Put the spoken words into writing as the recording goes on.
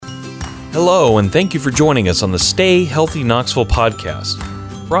Hello, and thank you for joining us on the Stay Healthy Knoxville podcast,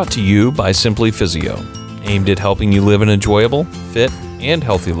 brought to you by Simply Physio, aimed at helping you live an enjoyable, fit, and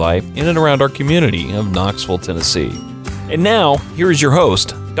healthy life in and around our community of Knoxville, Tennessee. And now, here is your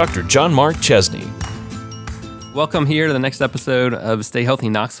host, Dr. John Mark Chesney. Welcome here to the next episode of Stay Healthy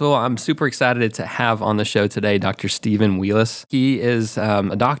Knoxville. I'm super excited to have on the show today Dr. Stephen Wheelis. He is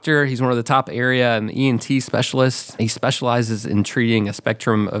a doctor. He's one of the top area and ENT specialists. He specializes in treating a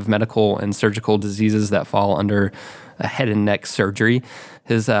spectrum of medical and surgical diseases that fall under head and neck surgery.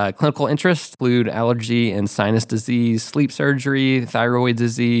 His clinical interests include allergy and sinus disease, sleep surgery, thyroid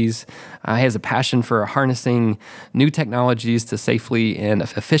disease. He has a passion for harnessing new technologies to safely and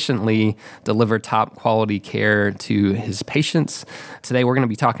efficiently deliver top quality care to his patients. Today, we're going to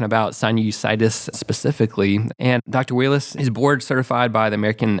be talking about sinusitis specifically. And Dr. Wheelis is board certified by the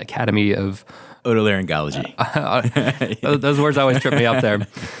American Academy of Otolaryngology. Those words always trip me up there.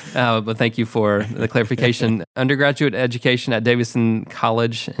 But thank you for the clarification. Undergraduate education at Davidson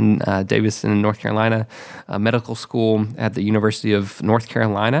College in Davidson, North Carolina. Medical school at the University of North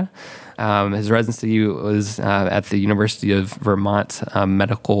Carolina. His residency was at the University of Vermont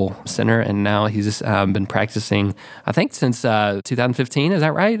Medical Center, and now he's been practicing, I think, since 2015. Is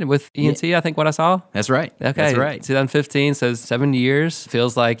that right? With ENT, yeah. I think what I saw? That's right. Okay. That's right. 2015, so 7 years.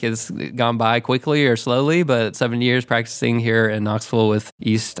 Feels like it's gone by quickly or slowly, but 7 years practicing here in Knoxville with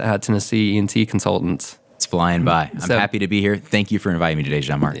East Tennessee ENT Consultants. It's flying by. I'm happy to be here. Thank you for inviting me today,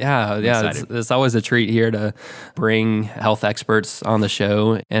 John Mark. Yeah. It's always a treat here to bring health experts on the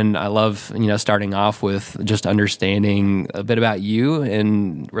show. And I love, starting off with just understanding a bit about you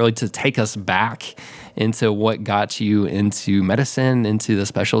and really to take us back into what got you into medicine, into the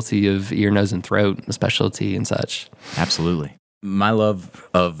specialty of ear, nose, and throat specialty and such. Absolutely. My love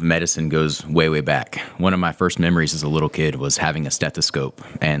of medicine goes way, way back. One of my first memories as a little kid was having a stethoscope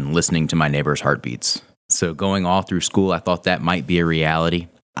and listening to my neighbor's heartbeats. So going all through school, I thought that might be a reality.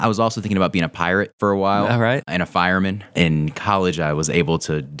 I was also thinking about being a pirate for a while. All right. And a fireman. In college, I was able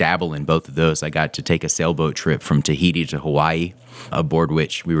to dabble in both of those. I got to take a sailboat trip from Tahiti to Hawaii, aboard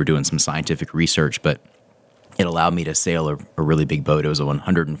which we were doing some scientific research, but it allowed me to sail a really big boat. It was a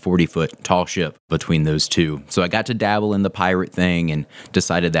 140-foot tall ship between those two. So I got to dabble in the pirate thing and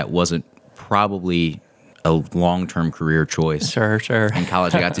decided that wasn't probably a long-term career choice. Sure. In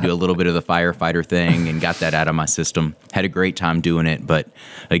college, I got to do a little bit of the firefighter thing and got that out of my system. Had a great time doing it, but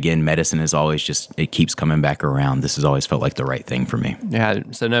again, medicine is always it keeps coming back around. This has always felt like the right thing for me. Yeah,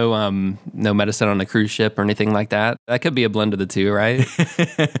 so no medicine on a cruise ship or anything like that? That could be a blend of the two, right?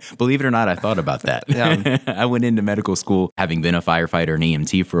 Believe it or not, I thought about that. Yeah. I went into medical school, having been a firefighter and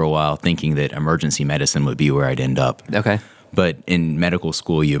EMT for a while, thinking that emergency medicine would be where I'd end up. Okay. But in medical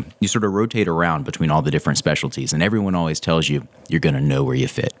school, you sort of rotate around between all the different specialties, and everyone always tells you you're going to know where you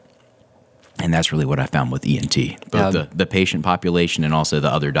fit. And that's really what I found with ENT. Both the patient population and also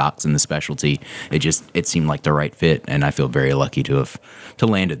the other docs in the specialty, it seemed like the right fit, and I feel very lucky to have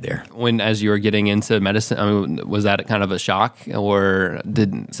landed there. As you were getting into medicine, was that kind of a shock, or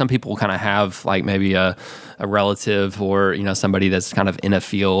did some people kind of have like maybe a relative or somebody that's kind of in a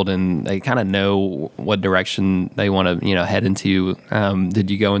field and they kind of know what direction they want to head into? Did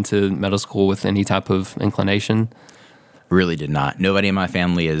you go into medical school with any type of inclination? Really did not. Nobody in my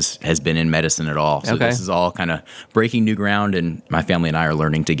family has been in medicine at all. So This is all kind of breaking new ground, and my family and I are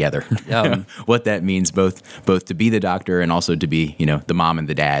learning together what that means, both to be the doctor and also to be, the mom and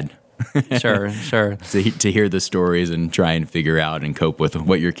the dad. Sure. To hear the stories and try and figure out and cope with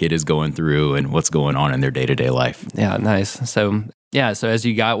what your kid is going through and what's going on in their day-to-day life. Yeah, nice. So as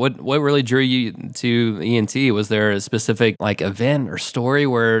you got, what really drew you to ENT? Was there a specific event or story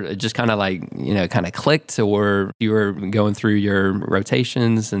where it just kind of clicked, or you were going through your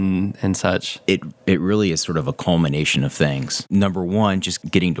rotations and such? It really is sort of a culmination of things. Number one,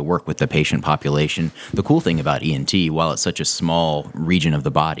 just getting to work with the patient population. The cool thing about ENT, while it's such a small region of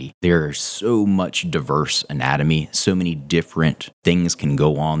the body, there's so much diverse anatomy, so many different things can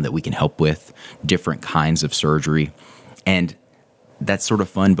go on that we can help with, different kinds of surgery. And that's sort of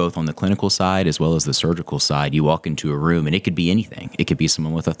fun both on the clinical side as well as the surgical side. You walk into a room and it could be anything. It could be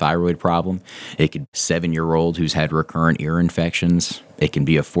someone with a thyroid problem. It could be a 7-year-old who's had recurrent ear infections. It can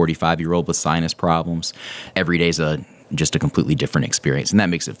be a 45-year-old with sinus problems. Every day's just a completely different experience, and that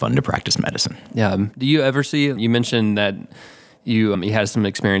makes it fun to practice medicine. Yeah. Do you ever you mentioned that you had some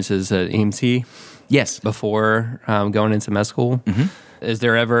experiences at EMT? Yes. Before going into med school? Mm-hmm. Is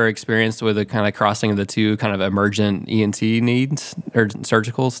there ever experience with a kind of crossing of the two kind of emergent ENT needs or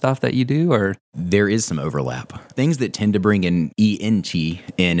surgical stuff that you do? Or there is some overlap. Things that tend to bring an ENT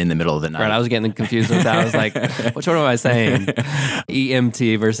in the middle of the night. Right, I was getting confused with that. I was like, which one am I saying?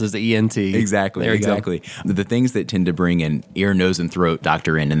 EMT versus ENT. Exactly, There you exactly. go. The things that tend to bring an ear, nose, and throat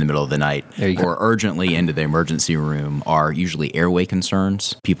doctor in the middle of the night There you go. or urgently into the emergency room are usually airway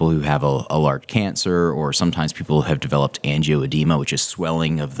concerns, people who have a large cancer, or sometimes people who have developed angioedema, which is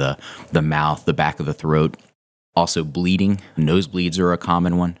swelling of the mouth, the back of the throat. Also, bleeding. Nosebleeds are a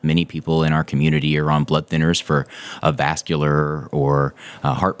common one. Many people in our community are on blood thinners for a vascular or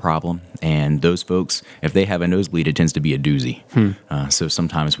a heart problem. And those folks, if they have a nosebleed, it tends to be a doozy. So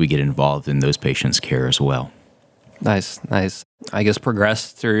sometimes we get involved in those patients' care as well. Nice. I guess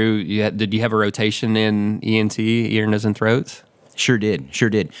progressed through, did you have a rotation in ENT, ear, nose, and throat? Sure did.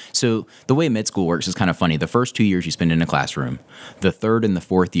 So the way med school works is kind of funny. The first 2 years you spend in a classroom. The third and the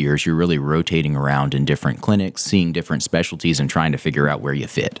fourth years, you're really rotating around in different clinics, seeing different specialties and trying to figure out where you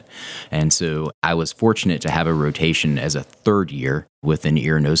fit. And so I was fortunate to have a rotation as a third year with an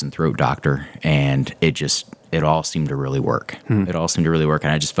ear, nose, and throat doctor. And it all seemed to really work. It all seemed to really work.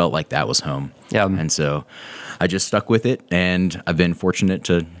 And I just felt like that was home. Yeah. And so I just stuck with it. And I've been fortunate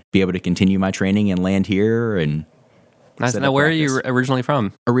to be able to continue my training and land here and Nice. set Now, up where practice. are you originally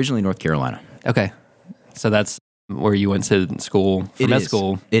from? Originally North Carolina. Okay. So that's where you went to school, for med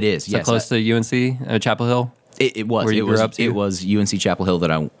school. It is, So yes. close to UNC, Chapel Hill? It was. Where you grew up to? It was UNC Chapel Hill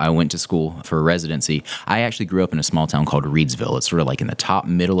that I went to school for residency. I actually grew up in a small town called Reedsville. It's sort of like in the top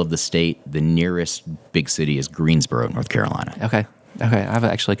middle of the state. The nearest big city is Greensboro, North Carolina. Okay. I have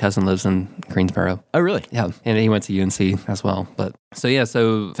actually a cousin lives in Greensboro. Oh, really? Yeah. And he went to UNC as well. But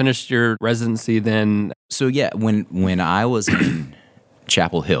so finished your residency then. So yeah, when I was in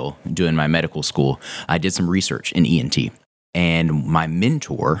Chapel Hill doing my medical school, I did some research in ENT. And my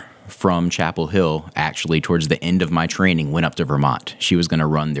mentor from Chapel Hill, actually towards the end of my training, went up to Vermont. She was going to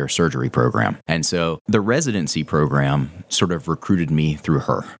run their surgery program. And so the residency program sort of recruited me through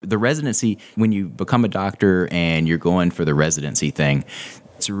her. The residency, when you become a doctor and you're going for the residency thing,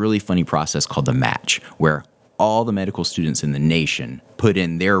 it's a really funny process called the match, where all the medical students in the nation put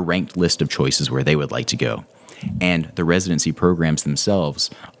in their ranked list of choices where they would like to go. And the residency programs themselves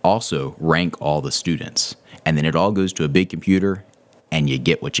also rank all the students. And then it all goes to a big computer and you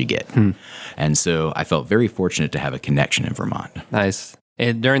get what you get. And so I felt very fortunate to have a connection in Vermont. Nice.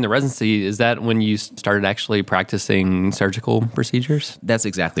 And during the residency, is that when you started actually practicing surgical procedures? That's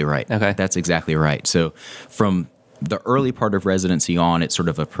exactly right. Okay. That's exactly right. So from the early part of residency on, it's sort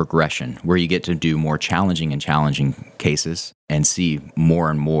of a progression where you get to do more challenging cases and see more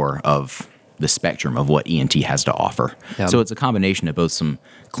and more of the spectrum of what ENT has to offer. Yeah. So it's a combination of both some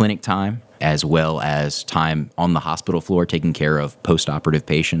clinic time as well as time on the hospital floor taking care of post-operative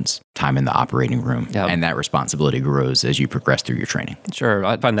patients, time in the operating room. Yeah. And that responsibility grows as you progress through your training. Sure.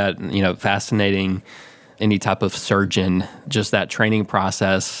 I find that, fascinating. Any type of surgeon, just that training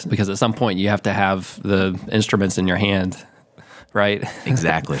process, because at some point you have to have the instruments in your hand, right?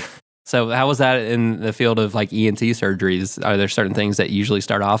 Exactly. So how was that in the field of like ENT surgeries? Are there certain things that usually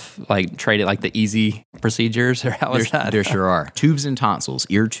start off like treated like the easy procedures, or how is that? There sure are. Tubes and tonsils,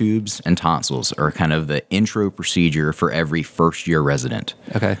 ear tubes and tonsils are kind of the intro procedure for every first year resident.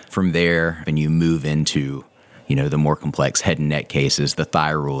 Okay. From there, and you move into the more complex head and neck cases, the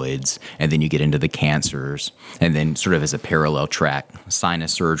thyroids, and then you get into the cancers, and then sort of as a parallel track,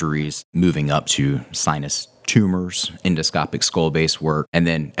 sinus surgeries, moving up to sinus tumors, endoscopic skull-base work, and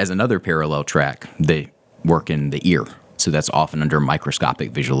then as another parallel track, they work in the ear. So that's often under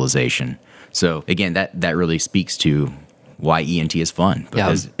microscopic visualization. So again, that really speaks to why ENT is fun,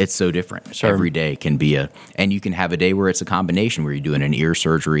 because it's so different. Sure. Every day can be and you can have a day where it's a combination where you're doing an ear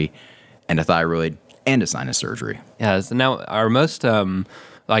surgery and a thyroid and a sinus surgery. Yeah. So now, are most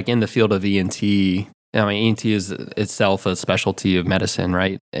like in the field of ENT? ENT is itself a specialty of medicine,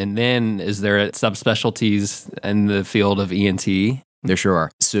 right? And then is there subspecialties in the field of ENT? There sure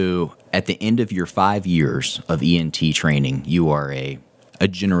are. So at the end of your 5 years of ENT training, you are a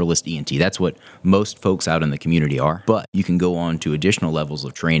generalist ENT. That's what most folks out in the community are. But you can go on to additional levels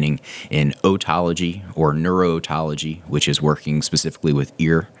of training in otology or neuro-otology, which is working specifically with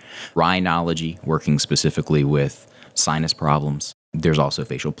ear, rhinology, working specifically with sinus problems. There's also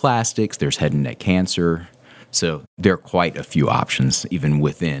facial plastics, there's head and neck cancer. So there are quite a few options even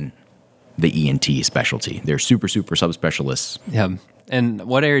within the ENT specialty. They're super subspecialists. Yeah. And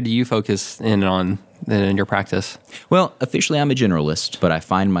what area do you focus in on in your practice? Well, officially I'm a generalist, but I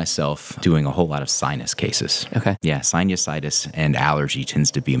find myself doing a whole lot of sinus cases. Okay. Yeah, sinusitis and allergy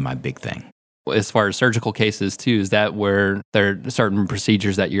tends to be my big thing. As far as surgical cases too, is that where there are certain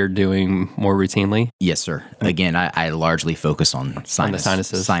procedures that you're doing more routinely? Yes, sir. Again, I largely focus on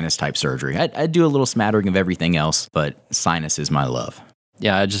sinuses. Sinus type surgery. I do a little smattering of everything else, but sinus is my love.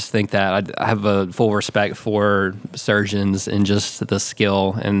 Yeah, I just think that I have a full respect for surgeons and just the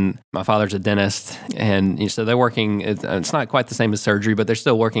skill. And my father's a dentist, and so they're working, it's not quite the same as surgery, but they're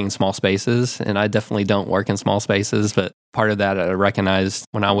still working in small spaces. And I definitely don't work in small spaces, but part of that I recognized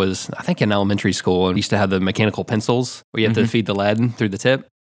when I was, I think, in elementary school, and we used to have the mechanical pencils where you have to feed the lead through the tip.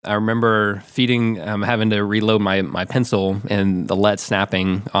 I remember having to reload my pencil and the lead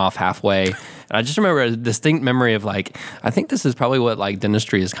snapping off halfway. And I just remember a distinct memory of I think this is probably what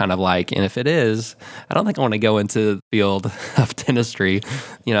dentistry is kind of like. And if it is, I don't think I want to go into the field of dentistry.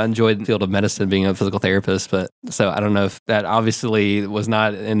 I enjoyed the field of medicine, being a physical therapist. But so I don't know if that obviously was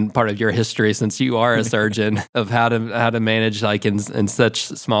not in part of your history, since you are a surgeon, of how to manage in such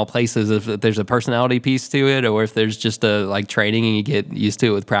small places, if there's a personality piece to it, or if there's just a training and you get used to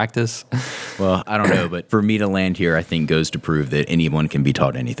it with practice. Well, I don't know, but for me to land here, I think goes to prove that anyone can be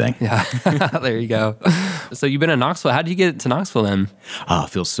taught anything. Yeah, there you go. So you've been in Knoxville. How did you get to Knoxville then? I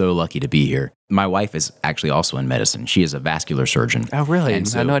feel so lucky to be here. My wife is actually also in medicine. She is a vascular surgeon. Oh, really? And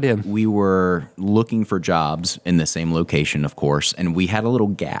so I had no idea. We were looking for jobs in the same location, of course, and we had a little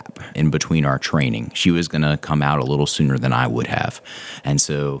gap in between our training. She was going to come out a little sooner than I would have. And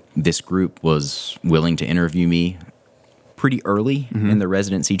so this group was willing to interview me pretty early in the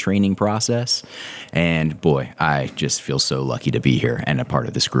residency training process. And boy, I just feel so lucky to be here and a part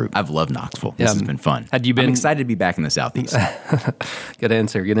of this group. I've loved Knoxville. This has been fun. I'm excited to be back in the Southeast. Good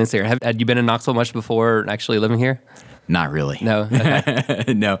answer. Had you been in Knoxville much before actually living here? Not really. No.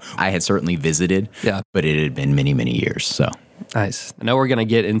 Okay. No. I had certainly visited, but it had been many, many years. So nice. I know we're going to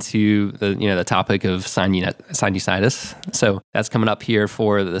get into the topic of sinusitis. So that's coming up here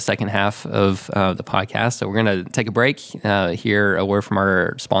for the second half of the podcast. So we're going to take a break, hear a word from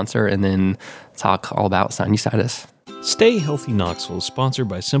our sponsor, and then talk all about sinusitis. Stay Healthy Knoxville is sponsored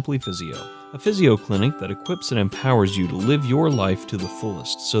by Simply Physio, a physio clinic that equips and empowers you to live your life to the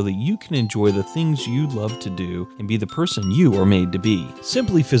fullest so that you can enjoy the things you love to do and be the person you are made to be.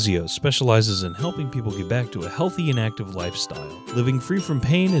 Simply Physio specializes in helping people get back to a healthy and active lifestyle, living free from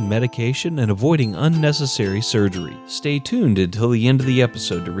pain and medication and avoiding unnecessary surgery. Stay tuned until the end of the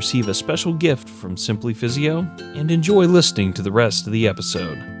episode to receive a special gift from Simply Physio and enjoy listening to the rest of the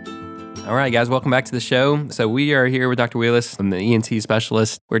episode. All right, guys, welcome back to the show. So we are here with Dr. Wheelis. I'm the ENT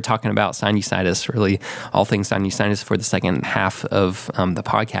specialist. We're talking about sinusitis, really all things sinusitis for the second half of the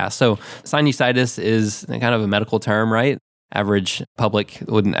podcast. So sinusitis is kind of a medical term, right? Average public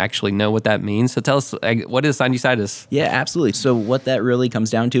wouldn't actually know what that means. So tell us, what is sinusitis? Yeah, absolutely. So what that really comes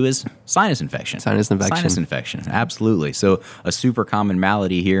down to is sinus infection. Sinus infection, absolutely. So a super common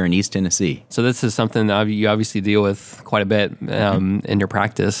malady here in East Tennessee. So this is something that you obviously deal with quite a bit in your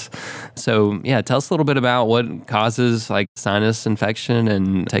practice. So yeah, tell us a little bit about what causes sinus infection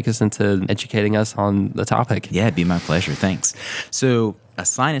and take us into educating us on the topic. Yeah, it'd be my pleasure. Thanks. So a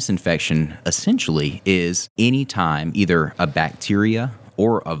sinus infection essentially is any time either a bacteria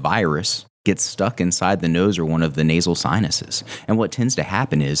or a virus gets stuck inside the nose or one of the nasal sinuses. And what tends to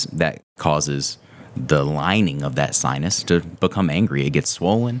happen is that causes the lining of that sinus to become angry. It gets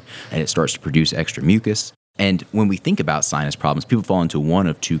swollen and it starts to produce extra mucus. And when we think about sinus problems, people fall into one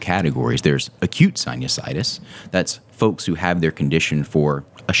of two categories. There's acute sinusitis. That's folks who have their condition for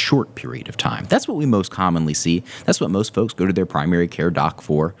a short period of time. That's what we most commonly see. That's what most folks go to their primary care doc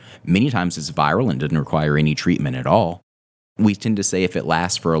for. Many times it's viral and doesn't require any treatment at all. We tend to say if it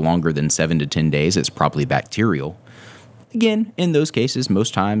lasts for longer than 7 to 10 days, it's probably bacterial. Again, in those cases,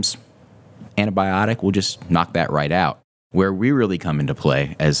 most times antibiotic will just knock that right out. Where we really come into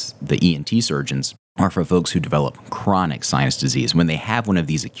play as the ENT surgeons are for folks who develop chronic sinus disease. When they have one of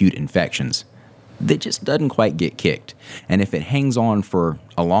these acute infections, that just doesn't quite get kicked. And if it hangs on for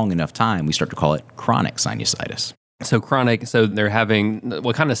a long enough time, we start to call it chronic sinusitis. So chronic, so they're having,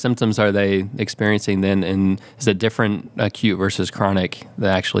 what kind of symptoms are they experiencing then? And is it different acute versus chronic,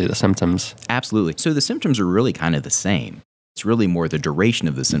 the symptoms? Absolutely. So the symptoms are really kind of the same. It's really more the duration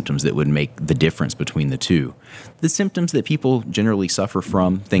of the symptoms that would make the difference between the two. The symptoms that people generally suffer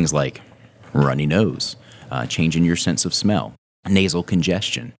from, things like runny nose, change in your sense of smell, nasal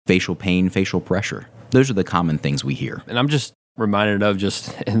congestion, facial pain, facial pressure. Those are the common things we hear. And I'm just reminded of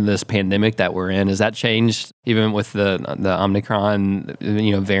just in this pandemic that we're in, has that changed even with the Omicron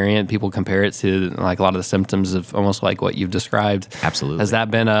variant? People compare it to a lot of the symptoms of almost like what you've described. Absolutely. Has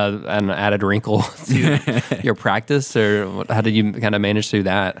that been an added wrinkle to your practice, or how did you kind of manage through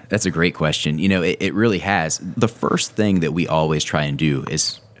that? That's a great question. It really has. The first thing that we always try and do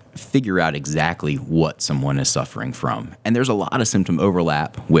is figure out exactly what someone is suffering from. And there's a lot of symptom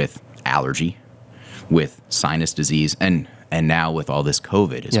overlap with allergy, with sinus disease, and now with all this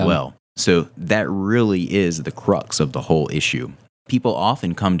COVID as well. So that really is the crux of the whole issue. People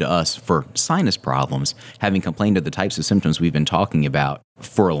often come to us for sinus problems, having complained of the types of symptoms we've been talking about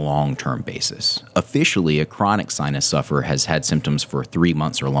for a long-term basis. Officially, a chronic sinus sufferer has had symptoms for 3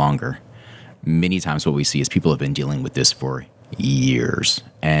 months or longer. Many times what we see is people have been dealing with this for years,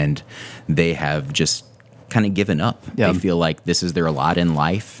 and they have just kind of given up. They feel like this is their lot in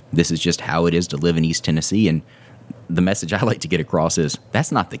life. This is just how it is to live in East Tennessee. And the message I like to get across is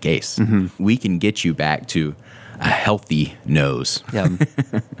that's not the case. We can get you back to a healthy nose. That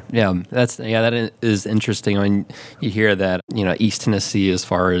is interesting. I mean, you hear that, East Tennessee, as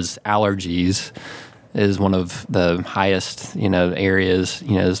far as allergies, is one of the highest, areas,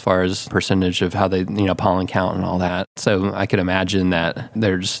 as far as percentage of how they, pollen count and all that. So I could imagine that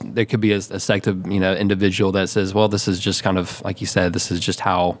there could be a sect of, individual that says, well, this is just kind of, like you said, this is just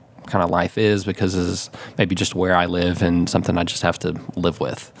how kind of life is, because this is maybe just where I live and something I just have to live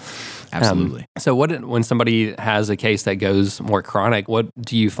with. Absolutely. So when somebody has a case that goes more chronic, what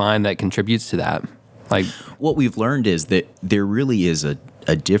do you find that contributes to that? Like, what we've learned is that there really is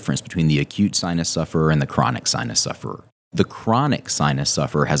a difference between the acute sinus sufferer and the chronic sinus sufferer. The chronic sinus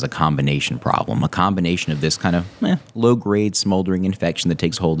sufferer has a combination problem, a combination of this kind of low-grade smoldering infection that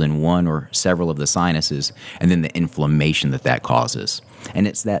takes hold in one or several of the sinuses, and then the inflammation that causes. And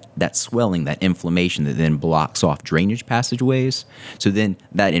it's that swelling, that inflammation that then blocks off drainage passageways, so then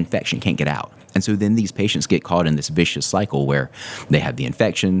that infection can't get out. And so then these patients get caught in this vicious cycle where they have the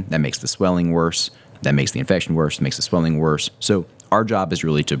infection, that makes the swelling worse, that makes the infection worse, makes the swelling worse. So our job is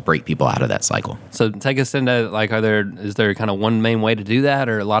really to break people out of that cycle. So take us into, like, is there kind of one main way to do that,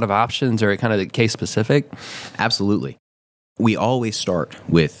 or a lot of options, or kind of case specific? Absolutely. We always start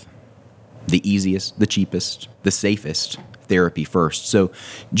with the easiest, the cheapest, the safest therapy first. So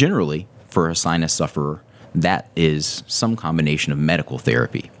generally, for a sinus sufferer, that is some combination of medical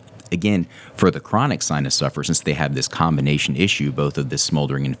therapy. Again, for the chronic sinus sufferer, since they have this combination issue, both of this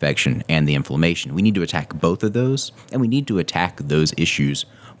smoldering infection and the inflammation, we need to attack both of those, and we need to attack those issues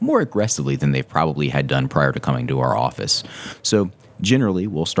more aggressively than they've probably had done prior to coming to our office. So generally,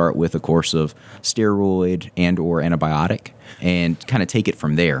 we'll start with a course of steroid and or antibiotic and kind of take it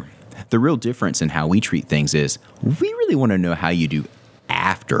from there. The real difference in how we treat things is we really want to know how you do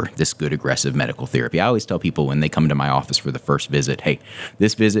after this good aggressive medical therapy. I always tell people when they come to my office for the first visit, hey,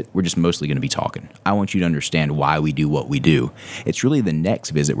 this visit, we're just mostly going to be talking. I want you to understand why we do what we do. It's really the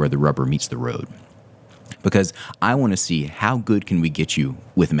next visit where the rubber meets the road. Because I want to see how good can we get you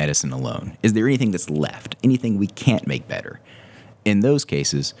with medicine alone. Is there anything that's left? Anything we can't make better? In those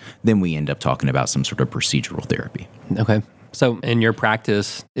cases, then we end up talking about some sort of procedural therapy. Okay. So in your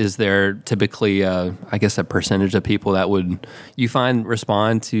practice, is there typically, a percentage of people that you find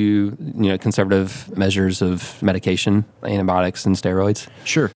respond to, conservative measures of medication, antibiotics and steroids?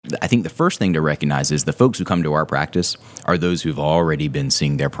 Sure. I think the first thing to recognize is the folks who come to our practice are those who've already been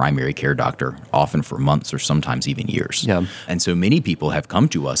seeing their primary care doctor, often for months or sometimes even years. Yeah. And so many people have come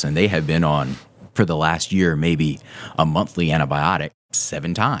to us and they have been on, for the last year, maybe a monthly antibiotic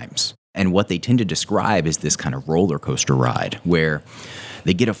 7 times. And what they tend to describe is this kind of roller coaster ride where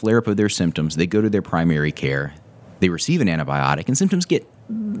they get a flare-up of their symptoms, they go to their primary care, they receive an antibiotic, and symptoms get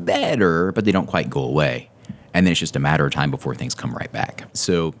better, but they don't quite go away. And then it's just a matter of time before things come right back.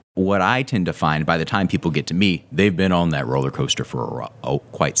 So what I tend to find, by the time people get to me, they've been on that roller coaster for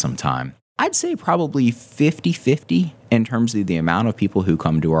quite some time. I'd say probably 50-50 in terms of the amount of people who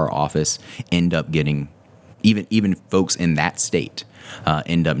come to our office end up getting, even folks in that state,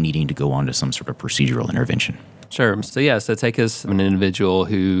 end up needing to go on to some sort of procedural intervention. Sure. So take us an individual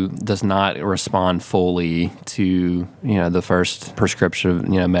who does not respond fully to, the first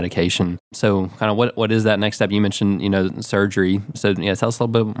prescription, medication. So kind of what is that next step? You mentioned, surgery. So tell us a little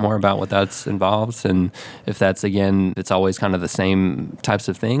bit more about what that's involved, and if that's, again, it's always kind of the same types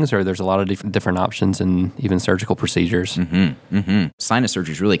of things, or there's a lot of different options and even surgical procedures. Sinus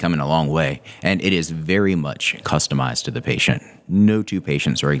surgery is really coming a long way, and it is very much customized to the patient. No two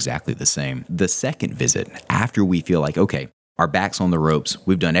patients are exactly the same. The second visit, after we feel like, okay, our back's on the ropes,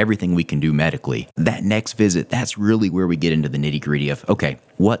 we've done everything we can do medically, that next visit, that's really where we get into the nitty-gritty of, okay,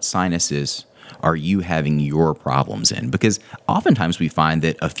 what sinuses are you having your problems in? Because oftentimes we find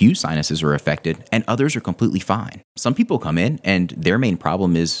that a few sinuses are affected and others are completely fine. Some people come in and their main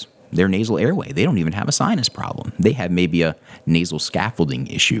problem is their nasal airway. They don't even have a sinus problem. They have maybe a nasal scaffolding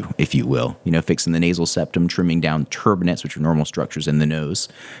issue, if you will. Fixing the nasal septum, trimming down turbinates, which are normal structures in the nose,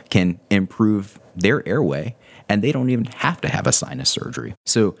 can improve their airway, and they don't even have to have a sinus surgery.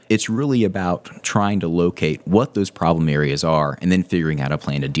 So it's really about trying to locate what those problem areas are and then figuring out a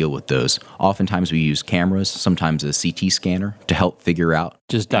plan to deal with those. Oftentimes we use cameras, sometimes a CT scanner to help figure out.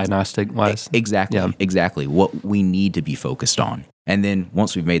 Just diagnostic-wise? Exactly what we need to be focused on. And then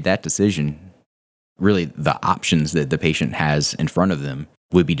once we've made that decision, really the options that the patient has in front of them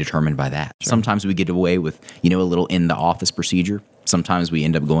would be determined by that. Sure. Sometimes we get away with, a little in-the-office procedure. Sometimes we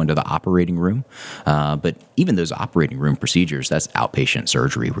end up going to the operating room. But even those operating room procedures, that's outpatient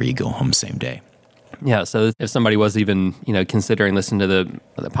surgery where you go home same day. Yeah, so if somebody was even, considering listening to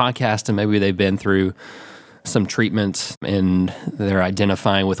the podcast and maybe they've been through some treatments and they're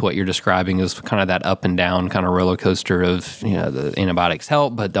identifying with what you're describing as kind of that up and down kind of roller coaster of, the antibiotics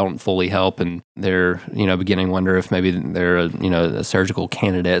help but don't fully help, and they're, beginning to wonder if maybe they're, a surgical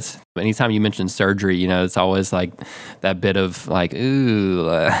candidate. Anytime you mention surgery, it's always like that bit of like,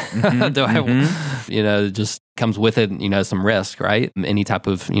 ooh, do I, just comes with it, some risk, right? Any type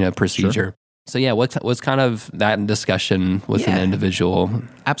of, procedure. Sure. So yeah, what's kind of that discussion with an individual?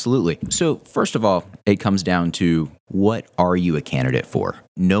 Absolutely. So first of all, it comes down to what are you a candidate for?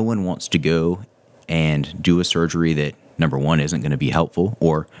 No one wants to go and do a surgery that, number one, isn't going to be helpful,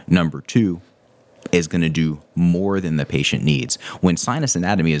 or number two, is going to do more than the patient needs. When sinus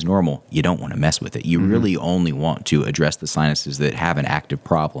anatomy is normal, you don't want to mess with it. You really only want to address the sinuses that have an active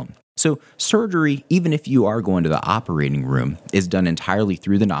problem. So surgery, even if you are going to the operating room, is done entirely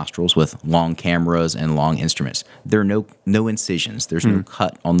through the nostrils with long cameras and long instruments. There are no incisions. There's no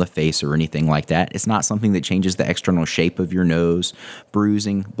cut on the face or anything like that. It's not something that changes the external shape of your nose.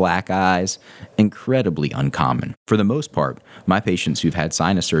 Bruising, black eyes, incredibly uncommon. For the most part, my patients who've had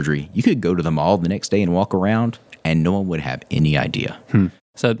sinus surgery, you could go to the mall the next day and walk around, and no one would have any idea.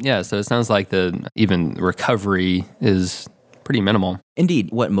 So it sounds like the even recovery is pretty minimal.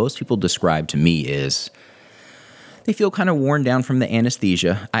 Indeed. What most people describe to me is they feel kind of worn down from the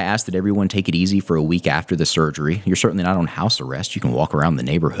anesthesia. I ask that everyone take it easy for a week after the surgery. You're certainly not on house arrest. You can walk around the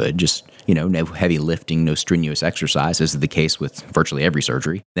neighborhood, just, no heavy lifting, no strenuous exercise, as is the case with virtually every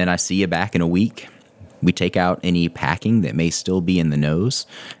surgery. Then I see you back in a week. We take out any packing that may still be in the nose,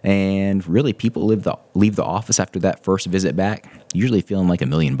 and really people leave the office after that first visit back usually feeling like $1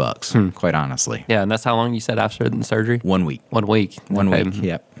 million, quite honestly. Yeah, and that's how long you said after the surgery? 1 week. 1 week. One week,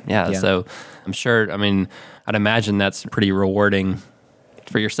 yep. Yeah, so I'm sure, I'd imagine that's pretty rewarding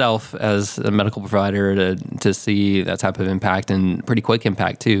for yourself as a medical provider to see that type of impact, and pretty quick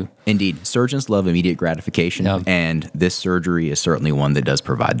impact too. Indeed. Surgeons love immediate gratification, and this surgery is certainly one that does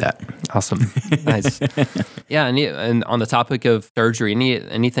provide that. Awesome. Nice. Yeah, and on the topic of surgery,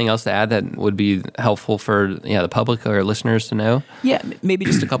 anything else to add that would be helpful for the public or listeners to know? Yeah, maybe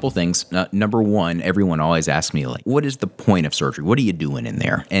just a couple things. Number one, everyone always asks me, what is the point of surgery? What are you doing in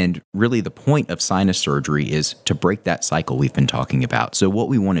there? And really the point of sinus surgery is to break that cycle we've been talking about. So what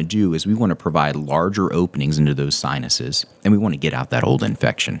we want to do is we want to provide larger openings into those sinuses, and we want to get out that old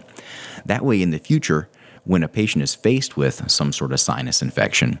infection. That way, in the future, when a patient is faced with some sort of sinus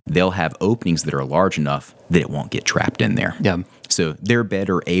infection, they'll have openings that are large enough that it won't get trapped in there. Yeah. So they're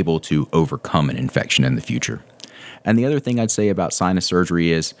better able to overcome an infection in the future. And the other thing I'd say about sinus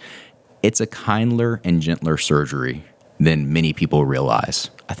surgery is it's a kinder and gentler surgery than many people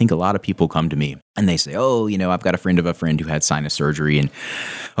realize. I think a lot of people come to me and they say, I've got a friend of a friend who had sinus surgery, and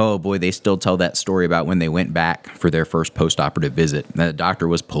oh boy, they still tell that story about when they went back for their first post-operative visit. And the doctor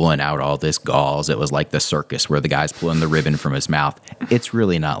was pulling out all this gauze. It was like the circus where the guy's pulling the ribbon from his mouth. It's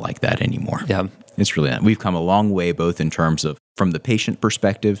really not like that anymore. Yeah. It's really not. We've come a long way, both in terms of from the patient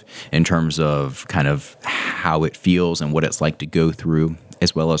perspective, in terms of kind of how it feels and what it's like to go through,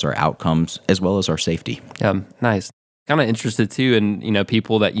 as well as our outcomes, as well as our safety. Yeah, nice. Kind of interested too in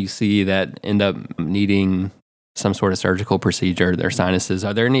people that you see that end up needing some sort of surgical procedure, their sinuses.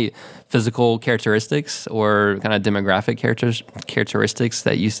 Are there any physical characteristics or kind of demographic characteristics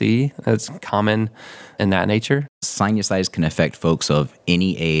that you see that's common in that nature? Sinusitis can affect folks of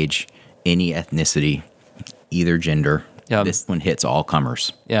any age, any ethnicity, either gender. Yeah. This one hits all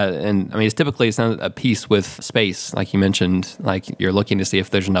comers. Yeah, and it's typically a piece with space, like you mentioned, like you're looking to see if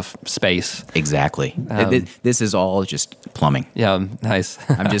there's enough space. Exactly. This is all just plumbing. Yeah, nice.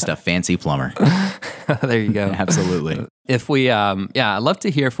 I'm just a fancy plumber. There you go. Absolutely. If we, I'd love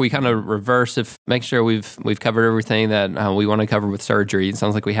to hear if we kind of reverse, make sure we've covered everything that we want to cover with surgery. It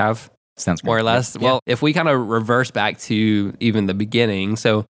sounds like we have. Sounds great. More or less. Yeah. Well, if we kind of reverse back to even the beginning,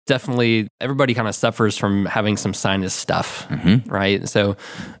 so definitely everybody kind of suffers from having some sinus stuff, right? So,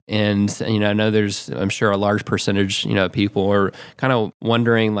 and I know I'm sure a large percentage, people are kind of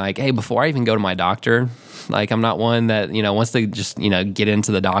wondering like, hey, before I even go to my doctor, like I'm not one that, wants to just, get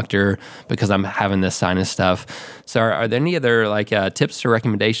into the doctor because I'm having this sinus stuff. So are there any other like tips or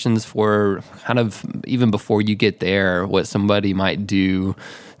recommendations for kind of even before you get there, what somebody might do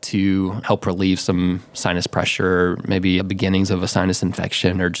to help relieve some sinus pressure, maybe beginnings of a sinus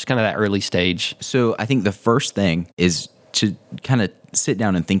infection, or just kind of that early stage? So I think the first thing is to kind of sit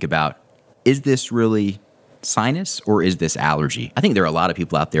down and think about, is this really sinus or is this allergy? I think there are a lot of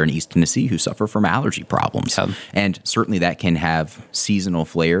people out there in East Tennessee who suffer from allergy problems. And certainly that can have seasonal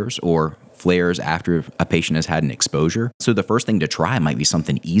flares or flares after a patient has had an exposure. So the first thing to try might be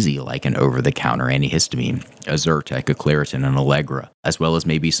something easy like an over-the-counter antihistamine, a Zyrtec, a Claritin, an Allegra, as well as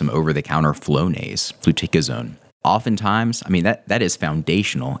maybe some over-the-counter Flonase, fluticasone. Oftentimes, that is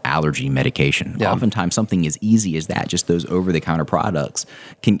foundational allergy medication. Yeah. Oftentimes something as easy as that, just those over-the-counter products,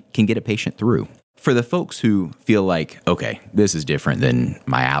 can get a patient through. For the folks who feel like, okay, this is different than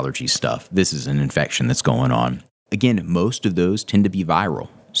my allergy stuff, this is an infection that's going on. Again, most of those tend to be viral.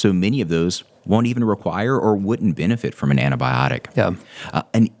 So many of those won't even require or wouldn't benefit from an antibiotic. Yeah.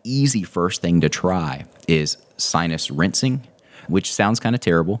 An easy first thing to try is sinus rinsing, which sounds kind of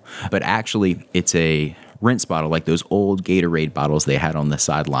terrible, but actually it's a rinse bottle like those old Gatorade bottles they had on the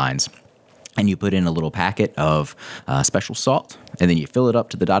sidelines. And you put in a little packet of special salt, and then you fill it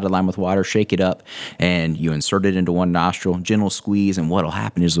up to the dotted line with water, shake it up, and you insert it into one nostril, gentle squeeze, and what'll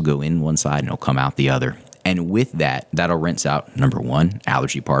happen is it'll go in one side and it'll come out the other. And with that, that'll rinse out, number one,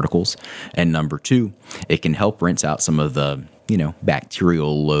 allergy particles, and number two, it can help rinse out some of the,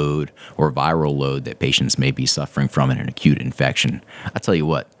 bacterial load or viral load that patients may be suffering from in an acute infection. I tell you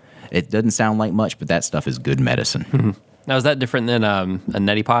what, it doesn't sound like much, but that stuff is good medicine. Mm-hmm. Now, is that different than a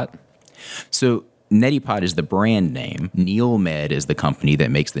neti pot? So Neti Pot is the brand name. NeilMed is the company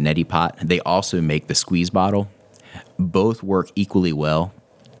that makes the Neti Pot. They also make the squeeze bottle. Both work equally well.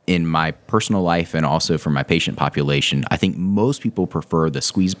 In my personal life and also for my patient population, I think most people prefer the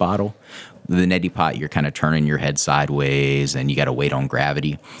squeeze bottle. The Neti Pot, you're kind of turning your head sideways and you got to wait on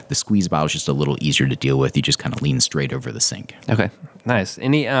gravity. The squeeze bottle is just a little easier to deal with. You just kind of lean straight over the sink. Okay, nice.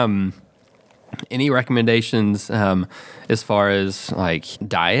 Any recommendations as far as like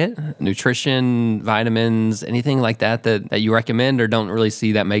diet, nutrition, vitamins, anything like that you recommend or don't really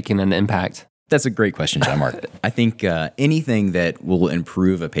see that making an impact? That's a great question, John Mark. I think anything that will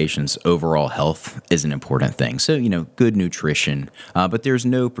improve a patient's overall health is an important thing. So, good nutrition, but there's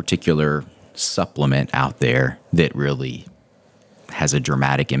no particular supplement out there that really has a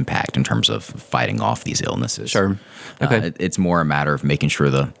dramatic impact in terms of fighting off these illnesses. Sure. Okay. It's more a matter of making sure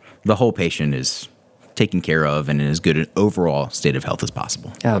the whole patient is taken care of and in as good an overall state of health as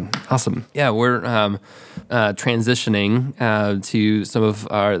possible. Yeah, awesome. Yeah, we're transitioning to some of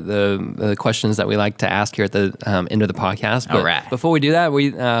the questions that we like to ask here at the end of the podcast. But all right. Before we do that,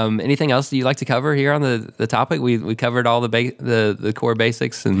 anything else you'd like to cover here on the topic? We covered all the core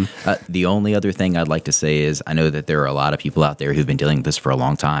basics. And the only other thing I'd like to say is I know that there are a lot of people out there who've been dealing with this for a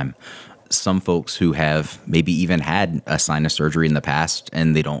long time. Some folks who have maybe even had a sinus surgery in the past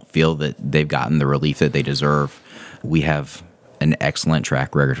and they don't feel that they've gotten the relief that they deserve. We have an excellent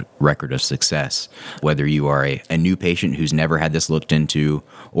track record of success, whether you are a new patient who's never had this looked into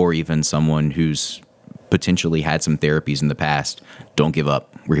or even someone who's potentially had some therapies in the past. Don't give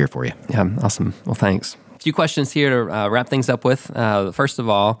up. We're here for you. Yeah, awesome. Well, thanks. A few questions here to wrap things up with. First of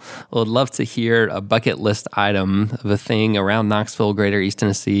all, I would love to hear a bucket list item of a thing around Knoxville, Greater East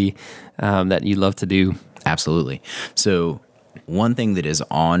Tennessee that you'd love to do. Absolutely. So one thing that is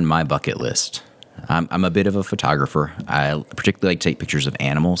on my bucket list, I'm a bit of a photographer. I particularly like to take pictures of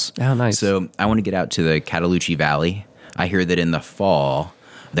animals. Oh, nice. So I want to get out to the Cataloochee Valley. I hear that in the fall,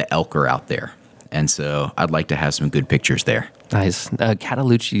 the elk are out there. And so I'd like to have some good pictures there. Nice.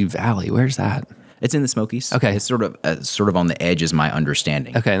 Cataloochee Valley, where's that? It's in the Smokies. Okay. It's sort of on the edge is my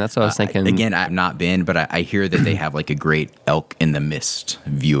understanding. Okay, that's what I was thinking. Again, I've not been, but I hear that they have like a great elk in the mist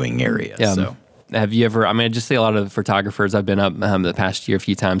viewing area. Yeah. So. Have you ever, I just see a lot of photographers. I've been up the past year a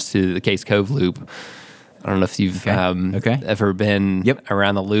few times to the Case Cove Loop. I don't know if you've ever been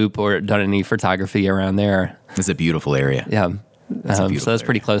around the loop or done any photography around there. It's a beautiful area. Yeah. So that's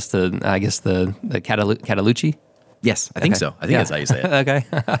pretty close to, I guess, the Cataloochee? Yes, I think so. I think that's how you say it. Okay.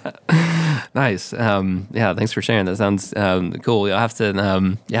 Nice. Yeah, thanks for sharing. That sounds cool. I'll have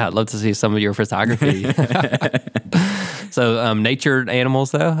to, I'd love to see some of your photography. So natured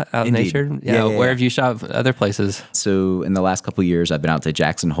animals, though? Out in Indeed. nature? Yeah. Where have you shot other places? So in the last couple of years, I've been out to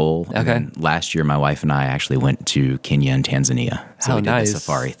Jackson Hole. And then last year, my wife and I actually went to Kenya and Tanzania. So we did the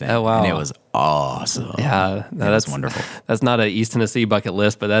safari thing. Oh, wow. And it was awesome. Yeah. That's wonderful. That's not an East Tennessee bucket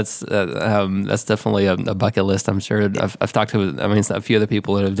list, but that's definitely a bucket list, I'm sure. I've talked to, a few other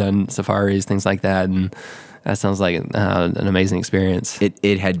people that have done safaris, things like that, and that sounds like an amazing experience.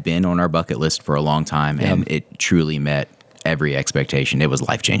 It had been on our bucket list for a long time, and it truly met every expectation. It was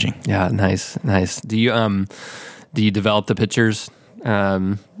life-changing. Yeah, nice. Do you develop the pictures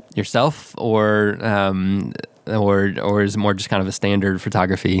yourself, or is it more just kind of a standard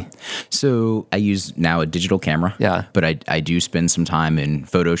photography? So I use now a digital camera. Yeah. But I do spend some time in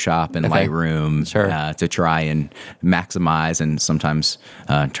Photoshop and Lightroom to try and maximize and sometimes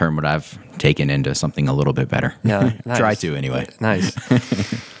turn what I've taken into something a little bit better. Yeah. Nice. Try to anyway. Nice.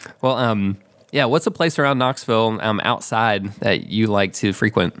 Well, what's a place around Knoxville outside that you like to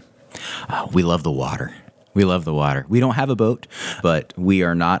frequent? We love the water. We love the water. We don't have a boat, but we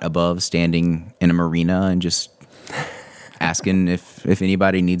are not above standing in a marina and just asking if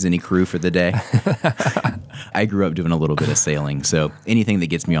anybody needs any crew for the day. I grew up doing a little bit of sailing, so anything that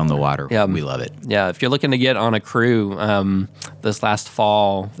gets me on the water, we love it. Yeah, if you're looking to get on a crew, this last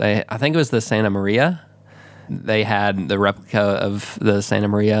fall, I think it was the Santa Maria. They had the replica of the Santa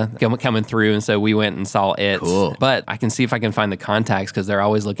Maria coming through, and so we went and saw it. Cool. But I can see if I can find the contacts because they're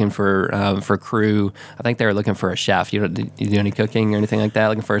always looking for crew. I think they were looking for a chef. You do any cooking or anything like that?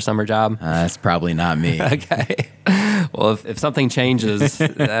 Looking for a summer job? That's probably not me. Okay. Well, if something changes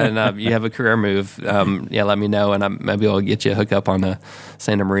and you have a career move, let me know, and maybe I'll get you a hookup on the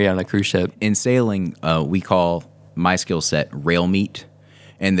Santa Maria on a cruise ship. In sailing, we call my skill set rail meet,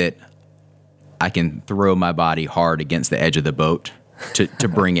 and that I can throw my body hard against the edge of the boat to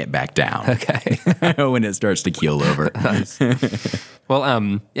bring it back down. Okay. When it starts to keel over. Nice.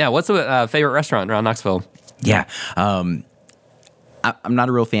 Well, what's a favorite restaurant around Knoxville? Yeah. I'm not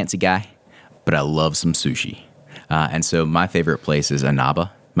a real fancy guy, but I love some sushi. And so my favorite place is Anaba.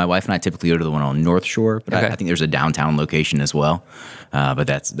 My wife and I typically go to the one on North Shore, but I think there's a downtown location as well. But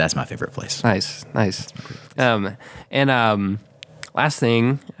that's my favorite place. Nice. Last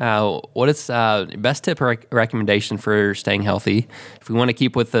thing, what is best tip or recommendation for staying healthy? If we want to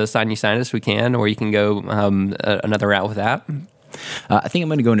keep with the sinusitis, we can, or you can go another route with that. I think I'm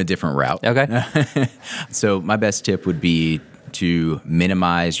going to go in a different route. Okay. So my best tip would be to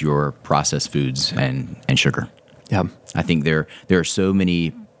minimize your processed foods and sugar. Yeah. I think there are so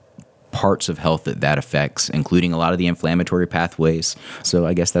many parts of health that affects, including a lot of the inflammatory pathways. So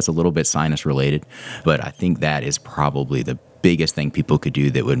I guess that's a little bit sinus related, but I think that is probably the biggest thing people could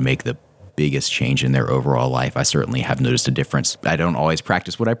do that would make the biggest change in their overall life. I certainly have noticed a difference. I don't always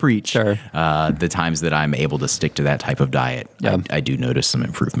practice what I preach. Sure. The times that I'm able to stick to that type of diet, I do notice some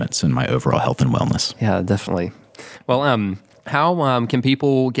improvements in my overall health and wellness. Yeah, definitely. Well, how can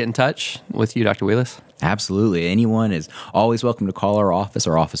people get in touch with you, Dr. Wheelis? Absolutely. Anyone is always welcome to call our office.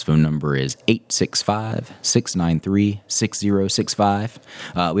 Our office phone number is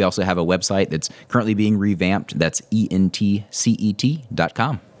 865-693-6065. We also have a website that's currently being revamped. That's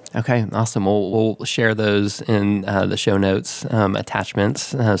entcet.com. Okay, awesome. We'll share those in the show notes attachments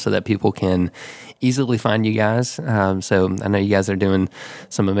so that people can easily find you guys. So I know you guys are doing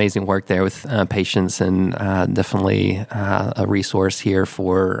some amazing work there with patients, and definitely a resource here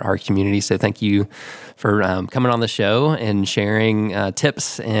for our community. So thank you for coming on the show and sharing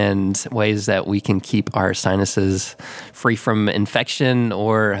tips and ways that we can keep our sinuses free from infection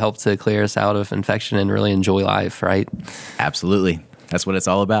or help to clear us out of infection and really enjoy life, right? Absolutely. That's what it's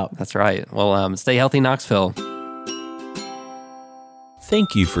all about. That's right. Well, stay healthy, Knoxville.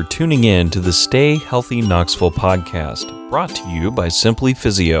 Thank you for tuning in to the Stay Healthy Knoxville podcast, brought to you by Simply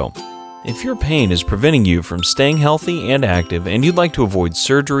Physio. If your pain is preventing you from staying healthy and active, and you'd like to avoid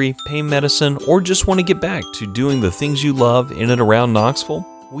surgery, pain medicine, or just want to get back to doing the things you love in and around Knoxville,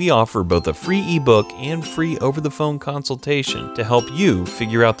 we offer both a free ebook and free over-the-phone consultation to help you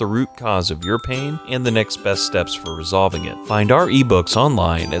figure out the root cause of your pain and the next best steps for resolving it. Find our ebooks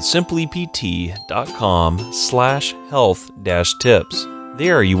online at simplypt.com/health-tips.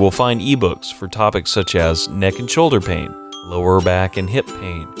 There you will find ebooks for topics such as neck and shoulder pain, lower back and hip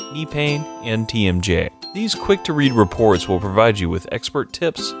pain, knee pain, and TMJ. These quick-to-read reports will provide you with expert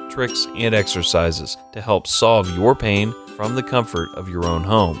tips, tricks, and exercises to help solve your pain from the comfort of your own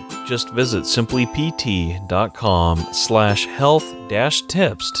home. Just visit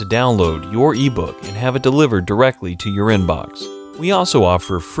simplypt.com/health-tips to download your ebook and have it delivered directly to your inbox. We also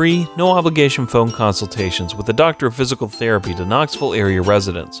offer free, no-obligation phone consultations with a doctor of physical therapy to Knoxville area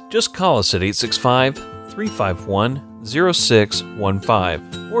residents. Just call us at 865-351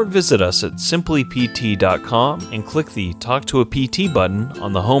 0615 or visit us at simplypt.com and click the Talk to a PT button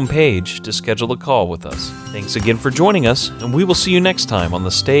on the home page to schedule a call with us. Thanks again for joining us, and we will see you next time on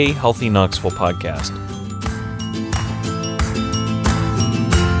the Stay Healthy Knoxville podcast.